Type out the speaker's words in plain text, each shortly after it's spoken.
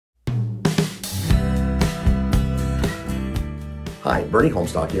Hi, Bernie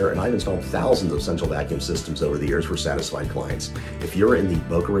Holmstock here, and I've installed thousands of central vacuum systems over the years for satisfied clients. If you're in the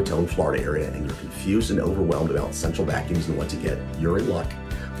Boca Raton, Florida area and you're confused and overwhelmed about central vacuums and what to get, you're in luck.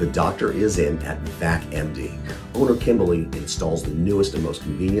 The doctor is in at Vac MD. Owner Kimberly installs the newest and most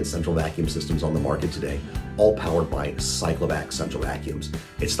convenient central vacuum systems on the market today, all powered by Cyclovac central vacuums.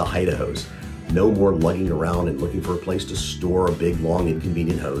 It's the Haida hose. No more lugging around and looking for a place to store a big, long,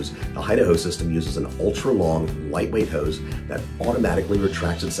 inconvenient hose. The Haida hose system uses an ultra-long, lightweight hose that automatically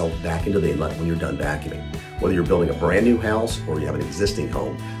retracts itself back into the inlet when you're done vacuuming. Whether you're building a brand new house or you have an existing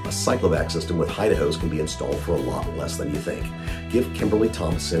home, a Cyclovac system with Haida hose can be installed for a lot less than you think. Give Kimberly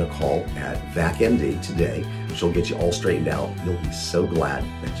Thompson a call at Vac MD today. She'll get you all straightened out. You'll be so glad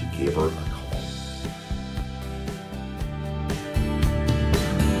that you gave her a call.